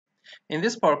In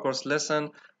this Power Course lesson,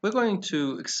 we're going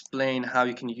to explain how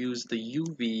you can use the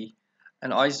UV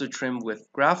and ISO trim with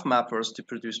graph mappers to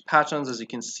produce patterns. As you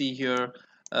can see here,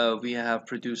 we have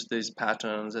produced these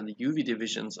patterns, and the UV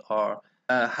divisions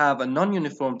have a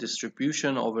non-uniform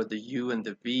distribution over the U and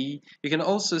the V. You can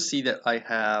also see that I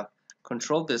have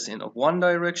controlled this in one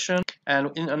direction,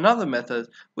 and in another method,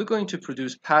 we're going to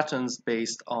produce patterns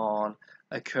based on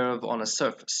a curve on a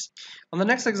surface. On the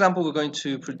next example, we're going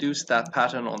to produce that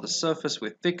pattern on the surface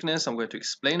with thickness. I'm going to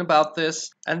explain about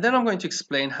this, and then I'm going to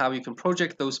explain how you can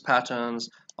project those patterns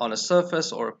on a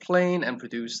surface or a plane and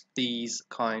produce these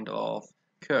kind of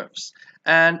curves.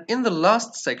 And in the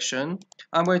last section,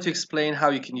 I'm going to explain how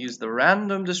you can use the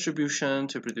random distribution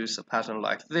to produce a pattern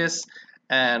like this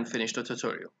and finish the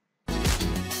tutorial.